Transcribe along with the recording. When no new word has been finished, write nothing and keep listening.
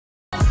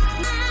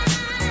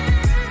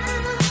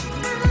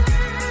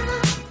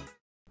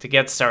To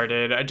get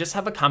started, I just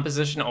have a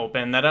composition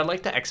open that I'd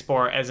like to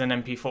export as an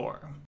MP4.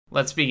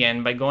 Let's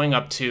begin by going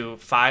up to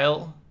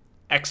File,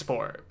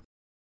 Export.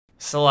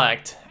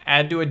 Select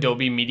Add to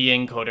Adobe Media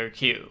Encoder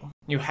queue.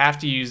 You have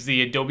to use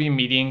the Adobe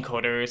Media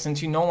Encoder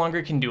since you no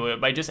longer can do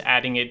it by just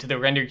adding it to the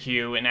render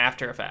queue in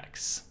After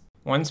Effects.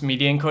 Once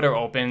Media Encoder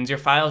opens, your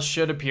file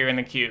should appear in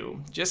the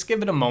queue. Just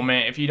give it a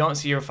moment if you don't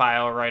see your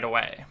file right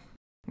away.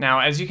 Now,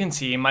 as you can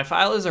see, my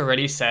file is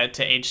already set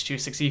to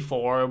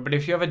H.264, but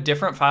if you have a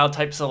different file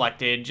type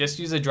selected, just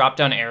use a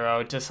drop-down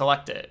arrow to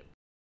select it.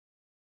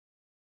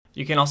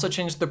 You can also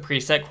change the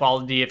preset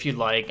quality if you'd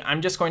like.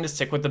 I'm just going to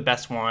stick with the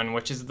best one,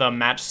 which is the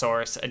Match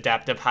Source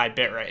Adaptive High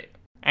Bitrate.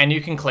 And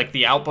you can click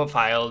the output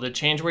file to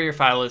change where your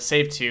file is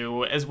saved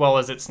to, as well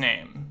as its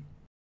name.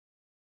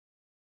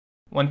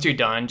 Once you're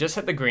done, just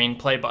hit the green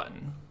play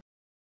button.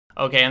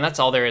 Okay, and that's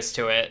all there is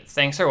to it.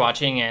 Thanks for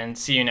watching, and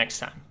see you next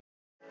time.